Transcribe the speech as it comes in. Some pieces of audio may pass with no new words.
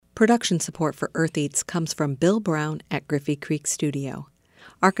Production support for Earth Eats comes from Bill Brown at Griffey Creek Studio.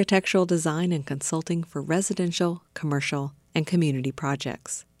 Architectural design and consulting for residential, commercial, and community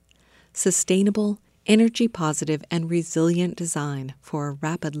projects. Sustainable, energy-positive, and resilient design for a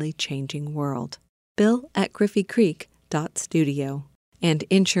rapidly changing world. Bill at GriffeyCreek.studio. And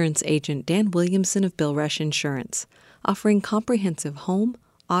insurance agent Dan Williamson of Bill Rush Insurance, offering comprehensive home,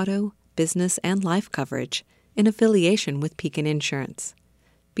 auto, business, and life coverage in affiliation with Pekin Insurance.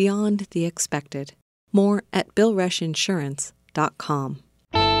 Beyond the expected. More at BillRushInsurance.com.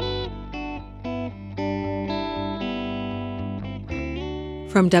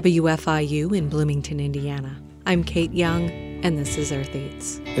 From WFIU in Bloomington, Indiana, I'm Kate Young, and this is Earth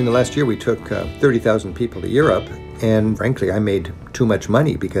Eats. In the last year, we took 30,000 people to Europe, and frankly, I made too much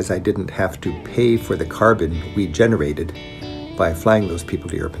money because I didn't have to pay for the carbon we generated by flying those people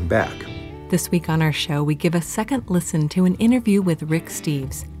to Europe and back. This week on our show, we give a second listen to an interview with Rick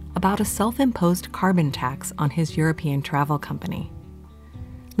Steves about a self-imposed carbon tax on his European travel company.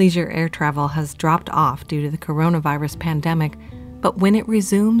 Leisure air travel has dropped off due to the coronavirus pandemic, but when it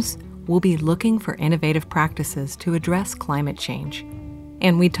resumes, we'll be looking for innovative practices to address climate change.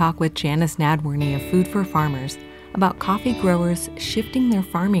 And we talk with Janice Nadworny of Food for Farmers about coffee growers shifting their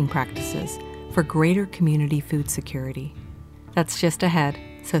farming practices for greater community food security. That's just ahead,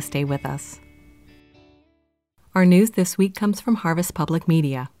 so stay with us. Our news this week comes from Harvest Public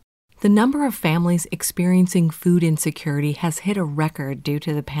Media. The number of families experiencing food insecurity has hit a record due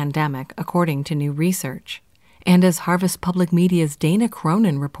to the pandemic, according to new research. And as Harvest Public Media's Dana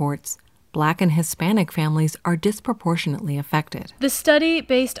Cronin reports, Black and Hispanic families are disproportionately affected. The study,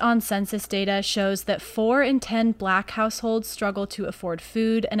 based on census data, shows that 4 in 10 Black households struggle to afford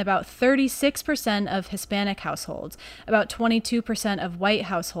food, and about 36% of Hispanic households. About 22% of white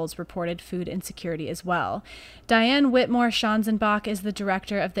households reported food insecurity as well. Diane Whitmore Schanzenbach is the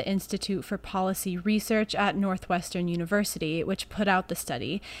director of the Institute for Policy Research at Northwestern University, which put out the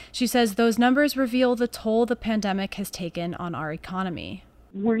study. She says those numbers reveal the toll the pandemic has taken on our economy.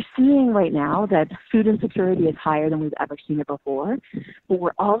 We're seeing right now that food insecurity is higher than we've ever seen it before, but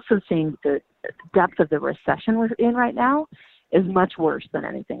we're also seeing the depth of the recession we're in right now is much worse than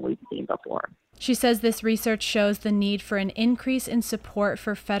anything we've seen before. She says this research shows the need for an increase in support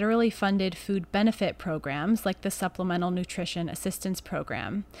for federally funded food benefit programs like the Supplemental Nutrition Assistance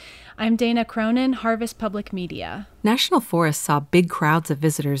Program. I'm Dana Cronin, Harvest Public Media. National Forest saw big crowds of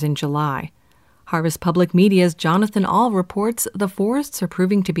visitors in July. Harvest Public Media's Jonathan Ahl reports the forests are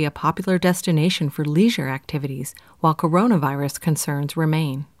proving to be a popular destination for leisure activities, while coronavirus concerns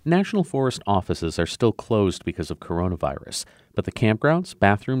remain. National Forest offices are still closed because of coronavirus, but the campgrounds,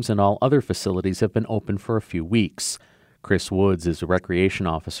 bathrooms, and all other facilities have been open for a few weeks. Chris Woods is a recreation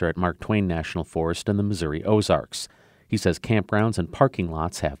officer at Mark Twain National Forest in the Missouri Ozarks. He says campgrounds and parking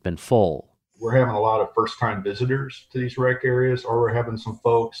lots have been full. We're having a lot of first-time visitors to these rec areas, or we're having some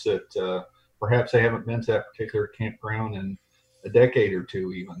folks that perhaps they haven't been to that particular campground in a decade or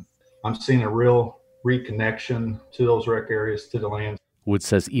two even. I'm seeing a real reconnection to those rec areas, to the land. Woods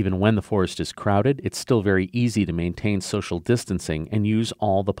says even when the forest is crowded, it's still very easy to maintain social distancing and use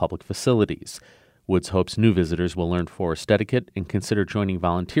all the public facilities. Woods hopes new visitors will learn forest etiquette and consider joining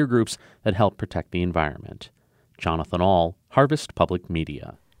volunteer groups that help protect the environment. Jonathan Ahl, Harvest Public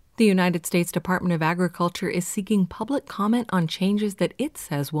Media. The United States Department of Agriculture is seeking public comment on changes that it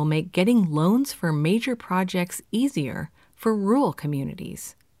says will make getting loans for major projects easier for rural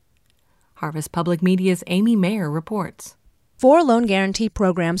communities. Harvest Public Media's Amy Mayer reports. 4 loan guarantee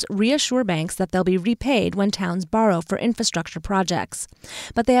programs reassure banks that they'll be repaid when towns borrow for infrastructure projects,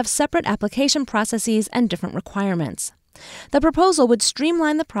 but they have separate application processes and different requirements. The proposal would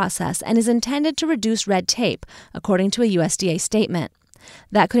streamline the process and is intended to reduce red tape, according to a USDA statement.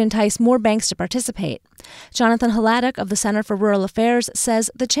 That could entice more banks to participate. Jonathan Hladek of the Center for Rural Affairs says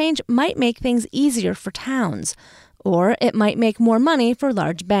the change might make things easier for towns, or it might make more money for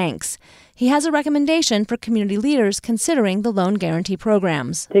large banks. He has a recommendation for community leaders considering the loan guarantee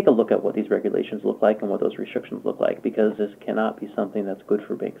programs. Take a look at what these regulations look like and what those restrictions look like, because this cannot be something that's good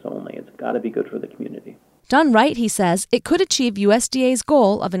for banks only. It's got to be good for the community. Done right, he says, it could achieve USDA's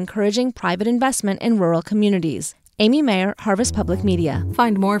goal of encouraging private investment in rural communities. Amy Mayer, Harvest Public Media.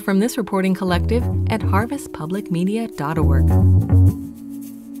 Find more from this reporting collective at harvestpublicmedia.org.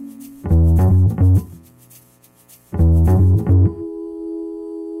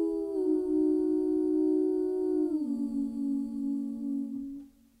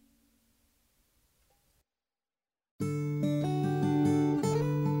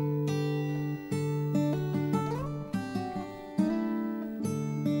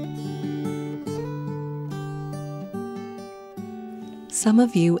 Some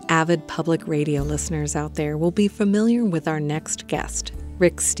of you avid public radio listeners out there will be familiar with our next guest,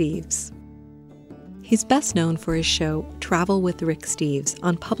 Rick Steves. He's best known for his show Travel with Rick Steves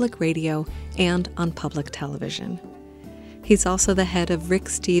on public radio and on public television. He's also the head of Rick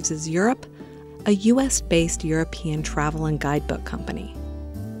Steves' Europe, a U.S.-based European travel and guidebook company.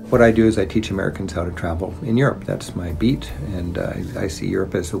 What I do is I teach Americans how to travel in Europe. That's my beat, and I see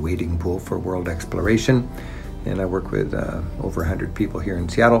Europe as a wading pool for world exploration. And I work with over 100 people here in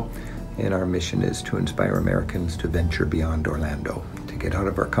Seattle, and our mission is to inspire Americans to venture beyond Orlando, to get out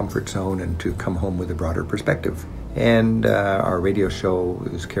of our comfort zone and to come home with a broader perspective. And our radio show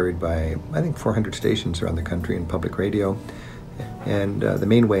is carried by, I think, 400 stations around the country in public radio. And the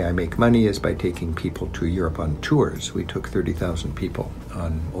main way I make money is by taking people to Europe on tours. We took 30,000 people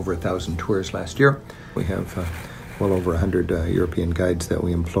on over 1,000 tours last year. We have well over 100 European guides that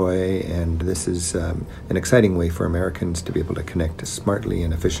we employ, and this is an exciting way for Americans to be able to connect smartly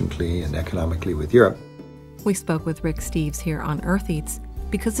and efficiently and economically with Europe. We spoke with Rick Steves here on Earth Eats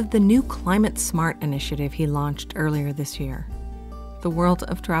because of the new Climate Smart initiative he launched earlier this year. The world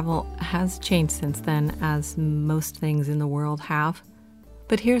of travel has changed since then, as most things in the world have.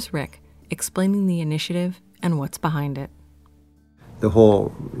 But here's Rick explaining the initiative and what's behind it. The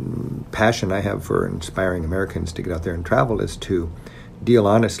whole passion I have for inspiring Americans to get out there and travel is to deal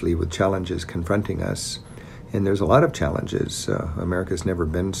honestly with challenges confronting us. And there's a lot of challenges. America's never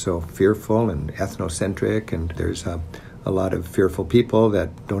been so fearful and ethnocentric, and there's a lot of fearful people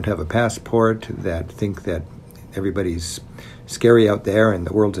that don't have a passport, that think that everybody's scary out there and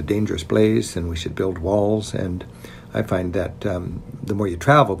the world's a dangerous place and we should build walls. And I find that the more you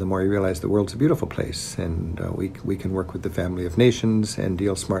travel, the more you realize the world's a beautiful place, and we can work with the family of nations and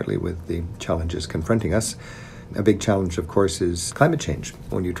deal smartly with the challenges confronting us. A big challenge, of course, is climate change.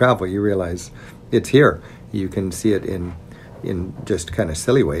 When you travel, you realize it's here. You can see it in just kind of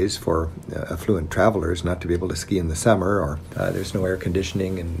silly ways for affluent travelers not to be able to ski in the summer, or there's no air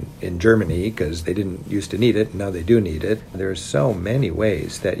conditioning in Germany because they didn't used to need it, and now they do need it. There's so many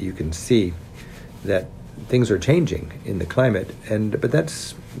ways that you can see that things are changing in the climate, but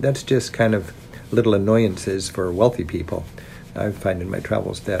that's just kind of little annoyances for wealthy people. I find in my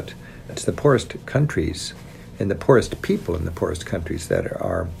travels that it's the poorest countries and the poorest people in the poorest countries that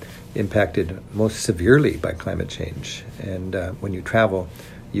are impacted most severely by climate change. And when you travel,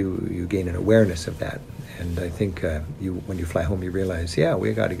 you gain an awareness of that. And I think when you fly home, you realize, yeah,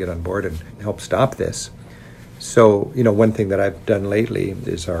 we got to get on board and help stop this. So, one thing that I've done lately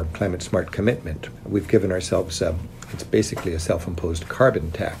is our Climate Smart commitment. We've given ourselves, it's basically a self-imposed carbon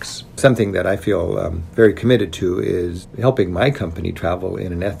tax. Something that I feel very committed to is helping my company travel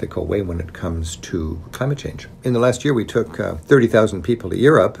in an ethical way when it comes to climate change. In the last year, we took 30,000 people to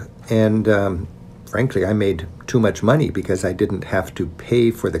Europe, and frankly, I made too much money because I didn't have to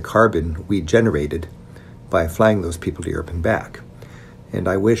pay for the carbon we generated by flying those people to Europe and back. And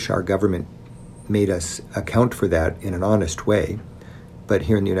I wish our government made us account for that in an honest way. But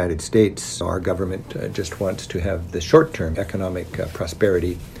here in the United States, our government just wants to have the short-term economic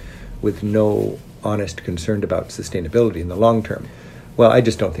prosperity with no honest concern about sustainability in the long term. Well, I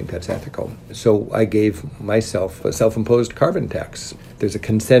just don't think that's ethical. So I gave myself a self-imposed carbon tax. There's a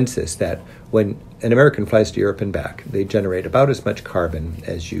consensus that when an American flies to Europe and back, they generate about as much carbon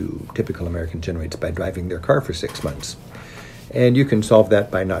as typical American generates by driving their car for 6 months. And you can solve that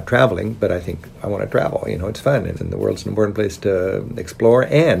by not traveling, but I think I want to travel. It's fun, and the world's an important place to explore,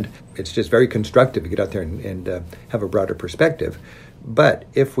 and it's just very constructive to get out there and have a broader perspective. But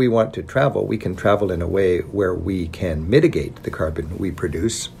if we want to travel, we can travel in a way where we can mitigate the carbon we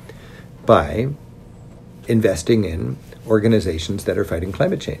produce by investing in organizations that are fighting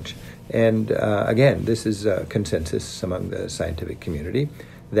climate change. And again, this is a consensus among the scientific community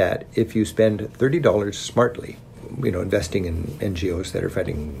that if you spend $30 smartly, investing in NGOs that are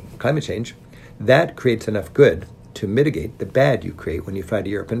fighting climate change, that creates enough good to mitigate the bad you create when you fly to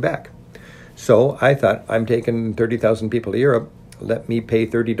Europe and back. So I thought, I'm taking 30,000 people to Europe. Let me pay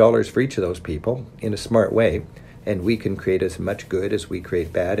 $30 for each of those people in a smart way, and we can create as much good as we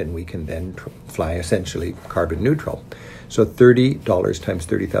create bad, and we can then fly essentially carbon neutral. So $30 times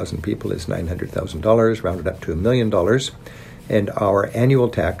 30,000 people is $900,000, rounded up to $1 million. And our annual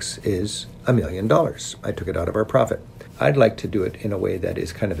tax is $1 million. I took it out of our profit. I'd like to do it in a way that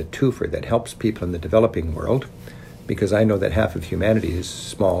is kind of a twofer that helps people in the developing world, because I know that half of humanity is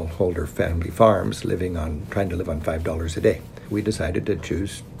smallholder family farms trying to live on $5 a day. We decided to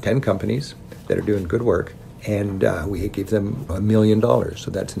choose 10 companies that are doing good work, and we gave them $1 million. So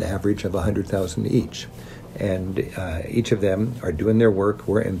that's an average of $100,000 each. And each of them are doing their work.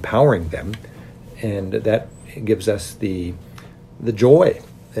 We're empowering them, and that gives us the the joy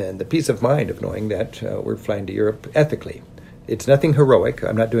and the peace of mind of knowing that we're flying to Europe ethically. It's nothing heroic.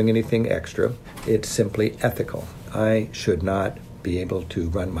 I'm not doing anything extra. It's simply ethical. I should not be able to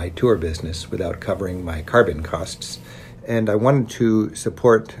run my tour business without covering my carbon costs. And I wanted to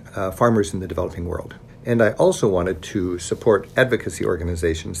support farmers in the developing world. And I also wanted to support advocacy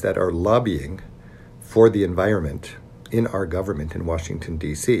organizations that are lobbying for the environment in our government in Washington,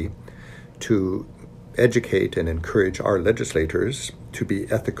 D.C., to educate and encourage our legislators to be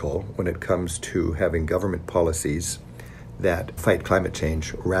ethical when it comes to having government policies that fight climate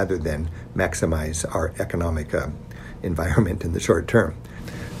change rather than maximize our economic environment in the short term.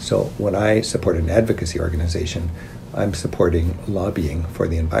 So when I support an advocacy organization, I'm supporting lobbying for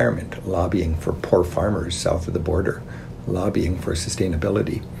the environment, lobbying for poor farmers south of the border, lobbying for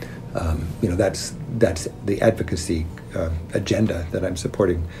sustainability. That's the advocacy agenda that I'm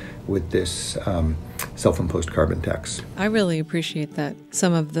supporting with this self-imposed carbon tax. I really appreciate that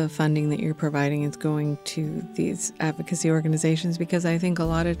some of the funding that you're providing is going to these advocacy organizations, because I think a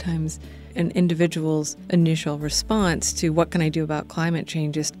lot of times an individual's initial response to what can I do about climate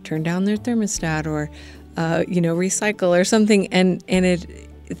change is turn down their thermostat or recycle or something, and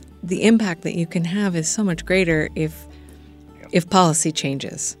the impact that you can have is so much greater if policy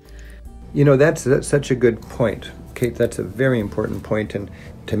changes. That's such a good point, Kate. That's a very important point, and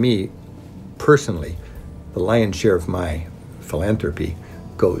to me, personally, the lion's share of my philanthropy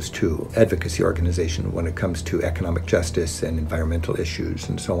goes to advocacy organization when it comes to economic justice and environmental issues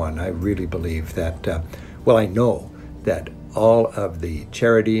and so on. I really believe that, I know that all of the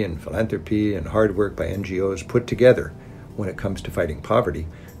charity and philanthropy and hard work by NGOs put together when it comes to fighting poverty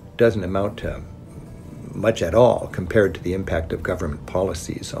doesn't amount to much at all compared to the impact of government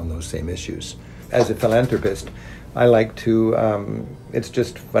policies on those same issues. As a philanthropist, I like to, it's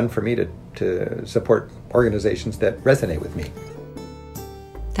just fun for me to support organizations that resonate with me.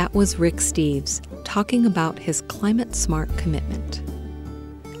 That was Rick Steves talking about his climate-smart commitment.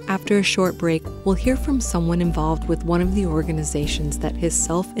 After a short break, we'll hear from someone involved with one of the organizations that his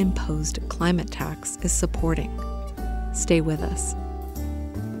self-imposed climate tax is supporting. Stay with us.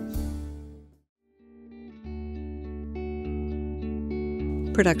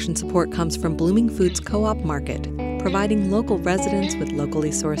 Production support comes from Blooming Foods Co-op Market, providing local residents with locally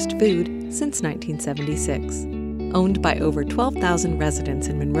sourced food since 1976. Owned by over 12,000 residents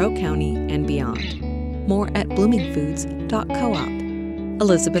in Monroe County and beyond. More at bloomingfoods.coop.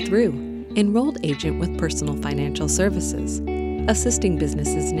 Elizabeth Rue, enrolled agent with Personal Financial Services, assisting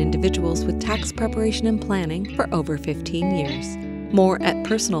businesses and individuals with tax preparation and planning for over 15 years. More at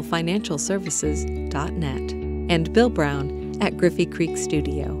personalfinancialservices.net. And Bill Brown at Griffey Creek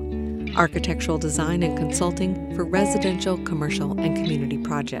Studio, architectural design and consulting for residential, commercial, and community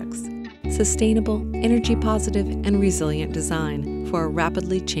projects. Sustainable, energy positive, and resilient design for a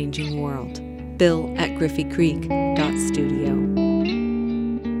rapidly changing world. Bill at griffeycreek.studio.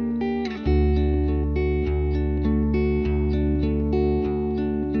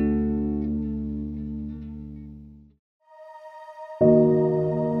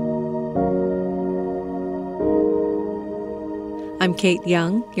 I'm Kate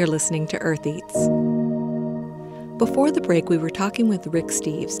Young. You're listening to Earth Eats. Before the break, we were talking with Rick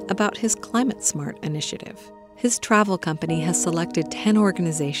Steves about his Climate Smart initiative. His travel company has selected 10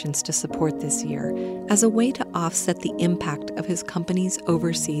 organizations to support this year as a way to offset the impact of his company's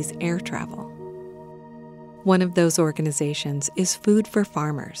overseas air travel. One of those organizations is Food for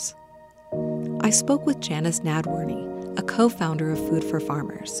Farmers. I spoke with Janice Nadworny, a co-founder of Food for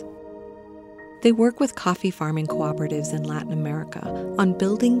Farmers. They work with coffee farming cooperatives in Latin America on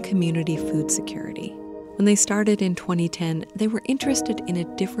building community food security. When they started in 2010, they were interested in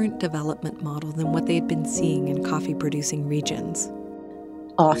a different development model than what they had been seeing in coffee-producing regions.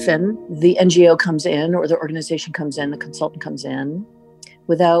 Often, the NGO comes in, or the organization comes in, the consultant comes in,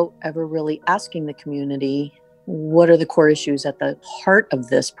 without ever really asking the community, what are the core issues at the heart of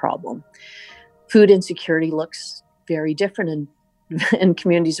this problem? Food insecurity looks very different in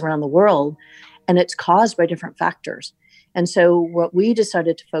communities around the world, and it's caused by different factors. And so what we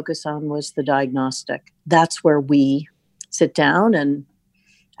decided to focus on was the diagnostic. That's where we sit down and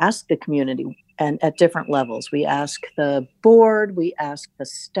ask the community, and at different levels. We ask the board, we ask the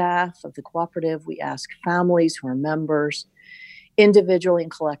staff of the cooperative, we ask families who are members, individually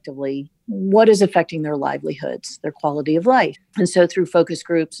and collectively, what is affecting their livelihoods, their quality of life. And so through focus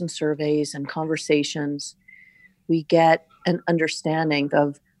groups and surveys and conversations, we get an understanding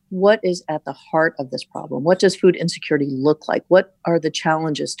of what is at the heart of this problem. What does food insecurity look like? What are the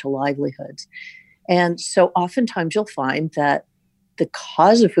challenges to livelihoods? And so oftentimes you'll find that the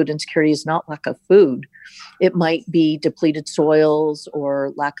cause of food insecurity is not lack of food. It might be depleted soils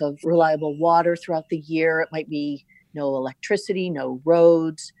or lack of reliable water throughout the year. It might be no electricity, no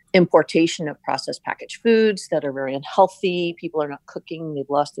roads, importation of processed packaged foods that are very unhealthy. People are not cooking. They've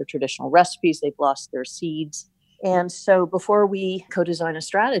lost their traditional recipes. They've lost their seeds. And so before we co-design a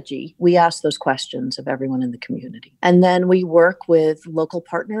strategy, we ask those questions of everyone in the community. And then we work with local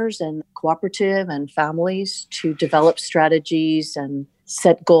partners and cooperative and families to develop strategies and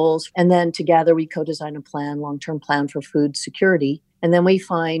set goals. And then together we co-design a plan, long-term plan for food security. And then we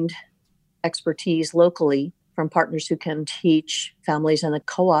find expertise locally from partners who can teach families in the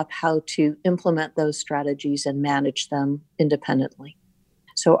co-op how to implement those strategies and manage them independently.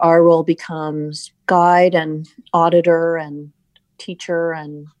 So our role becomes guide and auditor and teacher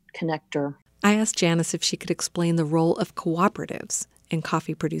and connector. I asked Janice if she could explain the role of cooperatives in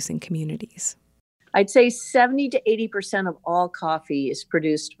coffee-producing communities. I'd say 70 to 80% of all coffee is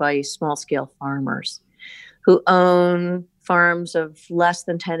produced by small-scale farmers who own farms of less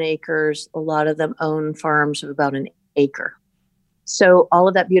than 10 acres. A lot of them own farms of about an acre. So all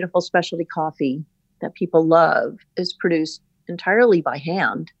of that beautiful specialty coffee that people love is produced entirely by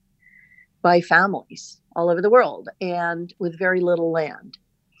hand by families all over the world and with very little land.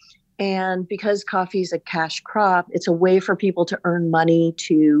 And because coffee is a cash crop, it's a way for people to earn money,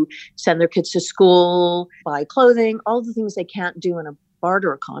 to send their kids to school, buy clothing, all the things they can't do in a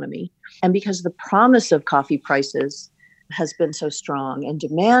barter economy. And because the promise of coffee prices has been so strong and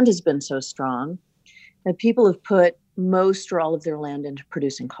demand has been so strong, that people have put most or all of their land into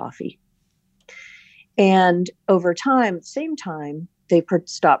producing coffee. And over time, at the same time, they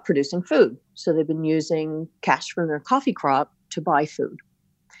stopped producing food. So they've been using cash from their coffee crop to buy food.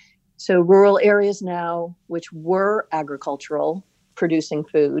 So rural areas now, which were agricultural, producing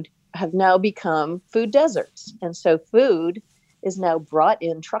food, have now become food deserts. And so food is now brought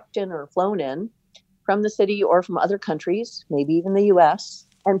in, trucked in, or flown in from the city or from other countries, maybe even the US,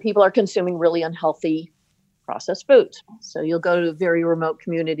 and people are consuming really unhealthy processed foods. So you'll go to very remote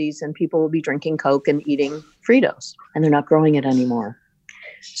communities and people will be drinking Coke and eating Fritos, and they're not growing it anymore.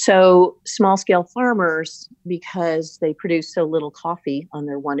 So small scale farmers, because they produce so little coffee on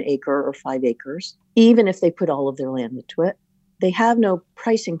their 1 acre or 5 acres, even if they put all of their land into it, they have no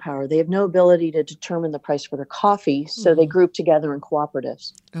pricing power. They have no ability to determine the price for their coffee. So they group together in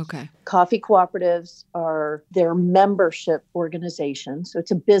cooperatives. Okay. Coffee cooperatives are their membership organization. So it's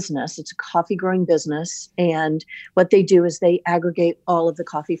a business. It's a coffee growing business. And what they do is they aggregate all of the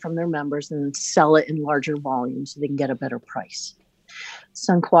coffee from their members and then sell it in larger volumes so they can get a better price.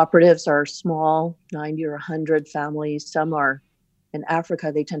 Some cooperatives are small, 90 or 100 families. Some are in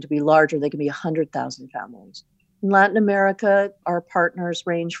Africa. They tend to be larger. They can be 100,000 families. In Latin America, our partners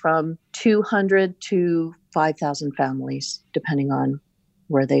range from 200 to 5,000 families, depending on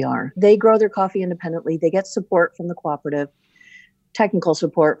where they are. They grow their coffee independently. They get support from the cooperative, technical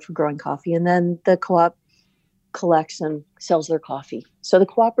support for growing coffee, and then the co-op collects and sells their coffee. So the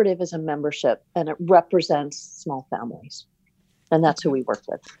cooperative is a membership, and it represents small families. And that's who we work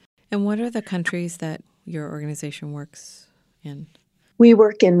with. And what are the countries that your organization works in? We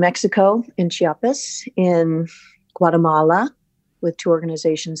work in Mexico, in Chiapas, in Guatemala, with 2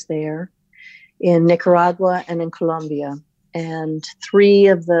 organizations there, in Nicaragua, and in Colombia. And 3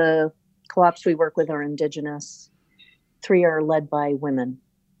 of the co-ops we work with are indigenous. 3 are led by women.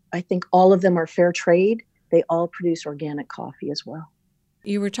 I think all of them are fair trade. They all produce organic coffee as well.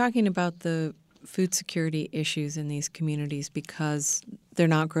 You were talking about the food security issues in these communities because they're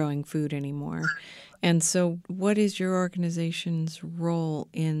not growing food anymore. And so what is your organization's role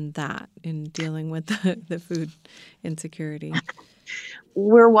in that, in dealing with the food insecurity?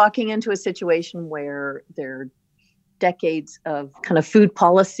 We're walking into a situation where there are decades of kind of food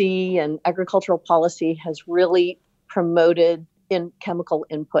policy and agricultural policy has really promoted in chemical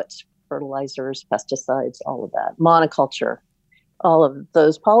inputs, fertilizers, pesticides, all of that, monoculture. All of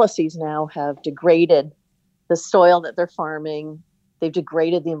those policies now have degraded the soil that they're farming. They've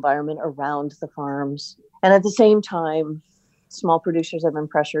degraded the environment around the farms. And at the same time, small producers have been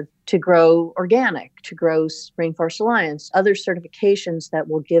pressured to grow organic, to grow Rainforest Alliance, other certifications that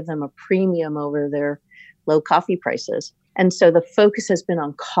will give them a premium over their low coffee prices. And so the focus has been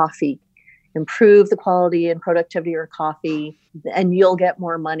on coffee. Improve the quality and productivity of your coffee, and you'll get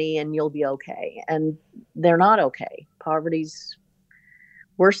more money and you'll be okay. And they're not okay. Poverty's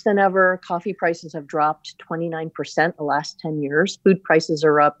worse than ever. Coffee prices have dropped 29% the last 10 years. Food prices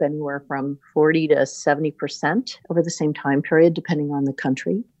are up anywhere from 40 to 70% over the same time period, depending on the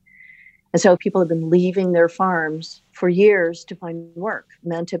country. And so people have been leaving their farms for years to find work.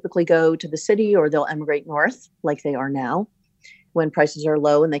 Men typically go to the city or they'll emigrate north like they are now. when prices are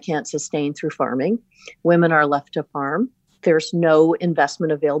low and they can't sustain through farming. Women are left to farm. There's no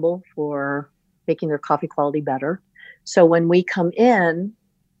investment available for making their coffee quality better. So when we come in,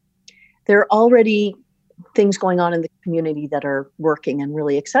 there are already things going on in the community that are working and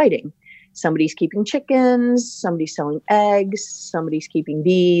really exciting. Somebody's keeping chickens, somebody's selling eggs, somebody's keeping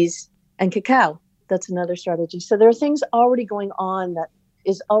bees, and cacao. That's another strategy. So there are things already going on that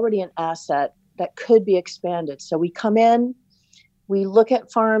is already an asset that could be expanded. So we come in, we look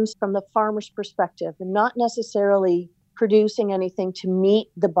at farms from the farmer's perspective and not necessarily producing anything to meet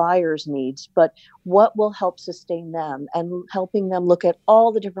the buyer's needs, but what will help sustain them and helping them look at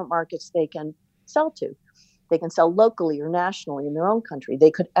all the different markets they can sell to. They can sell locally or nationally in their own country.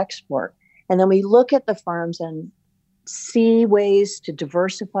 They could export. And then we look at the farms and see ways to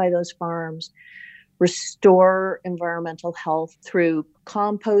diversify those farms, restore environmental health through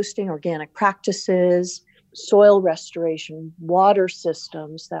composting, organic practices, soil restoration, water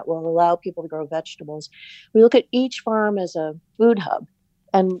systems that will allow people to grow vegetables. We look at each farm as a food hub,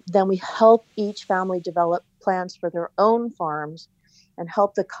 and then we help each family develop plans for their own farms and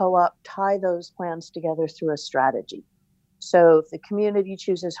help the co-op tie those plans together through a strategy. So if the community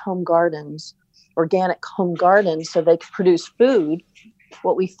chooses home gardens, organic home gardens, so they can produce food,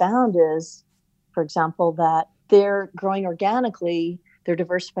 what we found is, for example, that they're growing organically, they're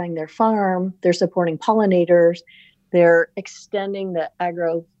diversifying their farm, they're supporting pollinators, they're extending the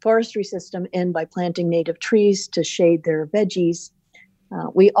agroforestry system in by planting native trees to shade their veggies.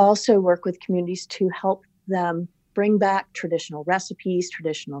 We also work with communities to help them bring back traditional recipes,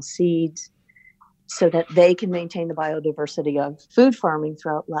 traditional seeds, so that they can maintain the biodiversity of food farming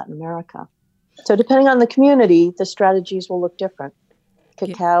throughout Latin America. So depending on the community, the strategies will look different.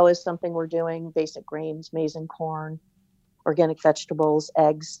 Cacao is something we're doing, basic grains, maize and corn, organic vegetables,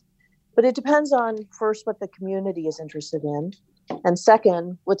 eggs. But it depends on, first, what the community is interested in, and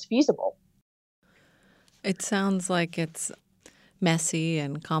second, what's feasible. It sounds like it's messy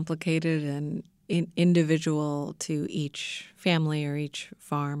and complicated and individual to each family or each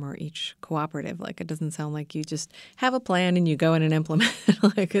farm or each cooperative. Like, it doesn't sound like you just have a plan and you go in and implement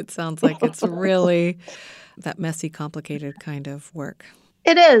it. Like, it sounds like it's really that messy, complicated kind of work.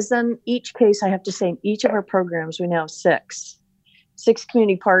 It is. And each case, I have to say, in each of our programs, we now have six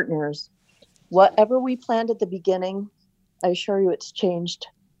community partners. Whatever we planned at the beginning, I assure you it's changed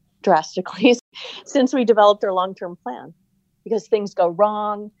drastically since we developed our long-term plan, because things go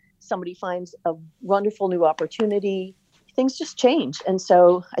wrong. Somebody finds a wonderful new opportunity. Things just change. And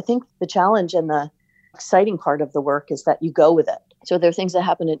so I think the challenge and the exciting part of the work is that you go with it. So there are things that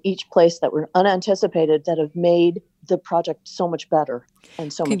happen in each place that were unanticipated that have made the project so much better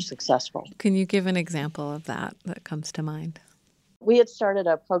and so much successful. Can you give an example of that comes to mind? We had started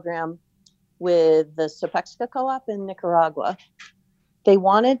a program with the Sopexca Co-op in Nicaragua. They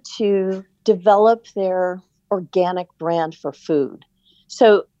wanted to develop their organic brand for food.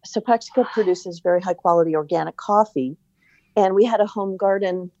 So Sopexca produces very high quality organic coffee, and we had a home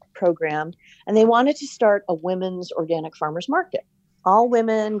garden program, and they wanted to start a women's organic farmers market. All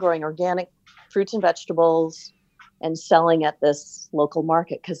women growing organic fruits and vegetables and selling at this local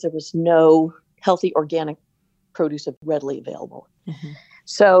market because there was no healthy organic produce readily available. Mm-hmm.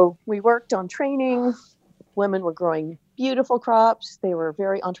 So we worked on training. Women were growing beautiful crops. They were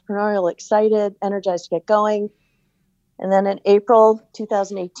very entrepreneurial, excited, energized to get going. And then in April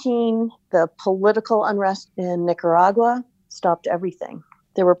 2018, the political unrest in Nicaragua stopped everything.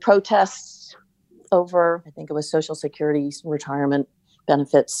 There were protests over, I think it was Social Security, retirement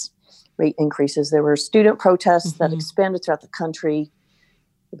benefits, rate increases. There were student protests that expanded throughout the country.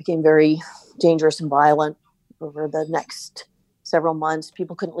 It became very dangerous and violent over the next several months.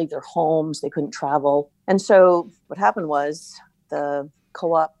 People couldn't leave their homes. They couldn't travel. And so what happened was the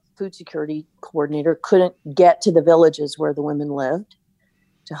co-op food security coordinator couldn't get to the villages where the women lived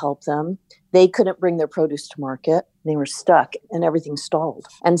to help them. They couldn't bring their produce to market. They were stuck and everything stalled.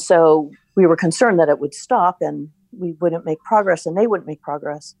 And so we were concerned that it would stop and we wouldn't make progress and they wouldn't make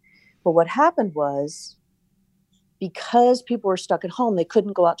progress. But what happened was, because people were stuck at home, they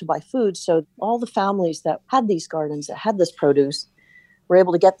couldn't go out to buy food. So all the families that had these gardens, that had this produce, were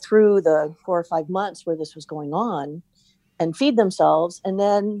able to get through the 4 or 5 months where this was going on and feed themselves. And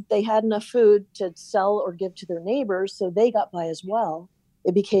then they had enough food to sell or give to their neighbors, so they got by as well.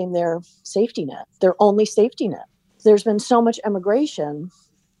 It became their safety net, their only safety net. There's been so much immigration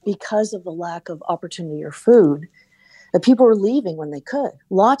because of the lack of opportunity or food that people were leaving when they could.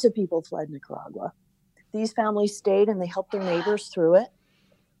 Lots of people fled Nicaragua. These families stayed and they helped their neighbors through it.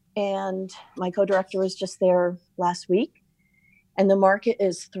 And my co-director was just there last week. And the market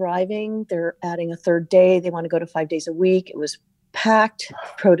is thriving. They're adding a third day. They want to go to 5 days a week. It was packed.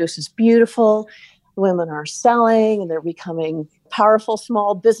 Produce is beautiful. Women are selling and they're becoming powerful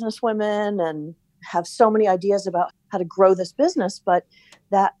small business women and have so many ideas about how to grow this business. But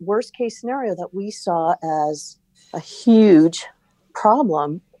that worst case scenario that we saw as a huge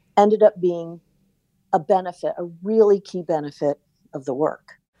problem ended up being a benefit, a really key benefit of the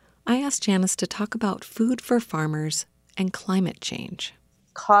work. I asked Janice to talk about food for farmers and climate change.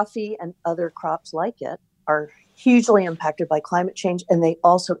 Coffee and other crops like it are hugely impacted by climate change, and they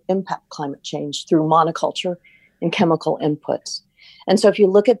also impact climate change through monoculture and chemical inputs. And so if you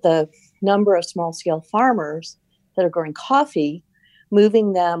look at the number of small-scale farmers that are growing coffee,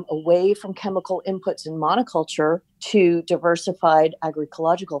 moving them away from chemical inputs in monoculture to diversified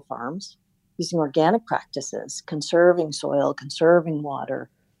agroecological farms, using organic practices, conserving soil, conserving water,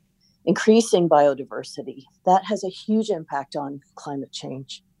 increasing biodiversity, that has a huge impact on climate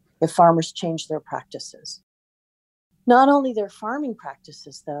change if farmers change their practices. Not only their farming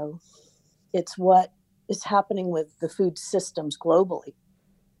practices, though, it's what is happening with the food systems globally,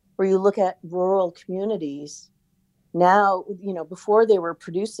 where you look at rural communities. Now, before they were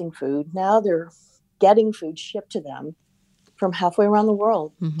producing food, now they're getting food shipped to them from halfway around the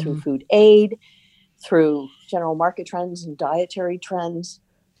world through food aid, through general market trends and dietary trends.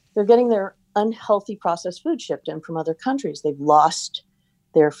 They're getting their unhealthy processed food shipped in from other countries. They've lost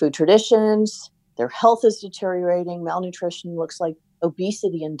their food traditions. Their health is deteriorating. Malnutrition looks like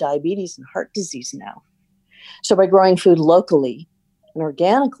obesity and diabetes and heart disease now. So by growing food locally and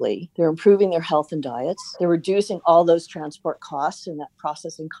organically, they're improving their health and diets. They're reducing all those transport costs and that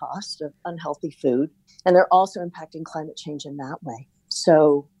processing cost of unhealthy food. And they're also impacting climate change in that way.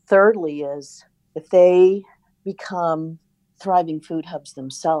 So thirdly is if they become thriving food hubs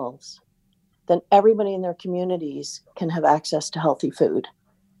themselves, then everybody in their communities can have access to healthy food.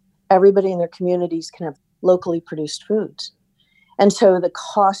 Everybody in their communities can have locally produced foods. And so the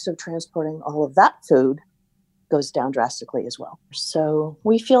cost of transporting all of that food goes down drastically as well. So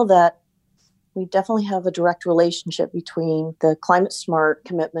we feel that we definitely have a direct relationship between the climate smart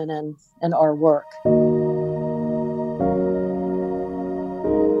commitment and our work.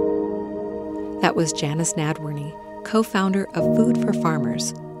 That was Janice Nadworny, co-founder of Food for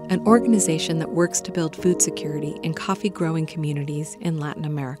Farmers, an organization that works to build food security in coffee-growing communities in Latin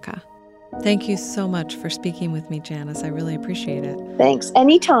America. Thank you so much for speaking with me, Janice. I really appreciate it. Thanks.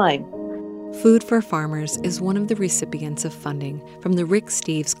 Anytime. Food for Farmers is one of the recipients of funding from the Rick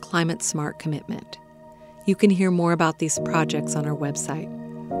Steves Climate Smart Commitment. You can hear more about these projects on our website,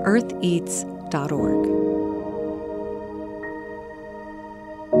 eartheats.org.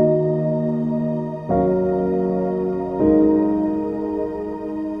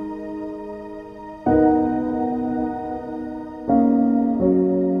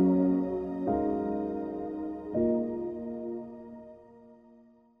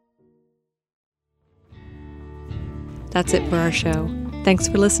 That's it for our show. Thanks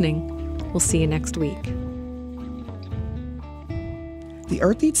for listening. We'll see you next week. The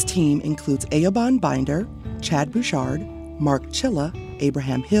Earth Eats team includes Eoban Binder, Chad Bouchard, Mark Chilla,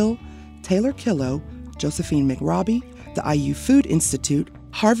 Abraham Hill, Taylor Killow, Josephine McRobbie, the IU Food Institute,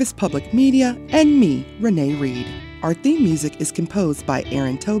 Harvest Public Media, and me, Renee Reed. Our theme music is composed by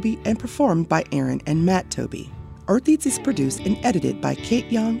Aaron Toby and performed by Aaron and Matt Toby. Earth Eats is produced and edited by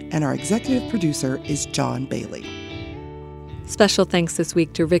Kate Young, and our executive producer is John Bailey. Special thanks this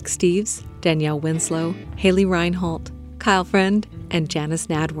week to Rick Steves, Danielle Winslow, Haley Reinhold, Kyle Friend, and Janice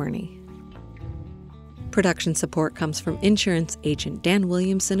Nadworny. Production support comes from insurance agent Dan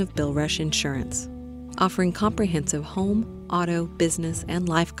Williamson of Bill Rush Insurance, offering comprehensive home, auto, business, and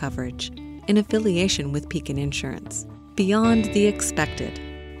life coverage in affiliation with Pekin Insurance. Beyond the expected.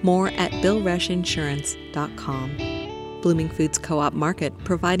 More at BillRushInsurance.com. Blooming Foods Co-op Market,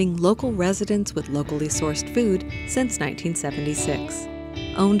 providing local residents with locally sourced food since 1976.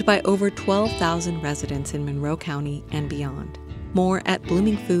 Owned by over 12,000 residents in Monroe County and beyond. More at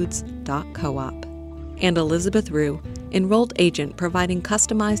bloomingfoods.coop. And Elizabeth Rue, enrolled agent providing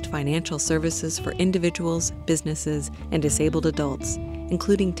customized financial services for individuals, businesses, and disabled adults,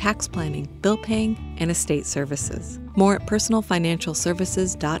 including tax planning, bill paying, and estate services. More at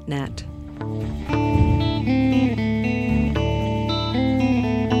personalfinancialservices.net.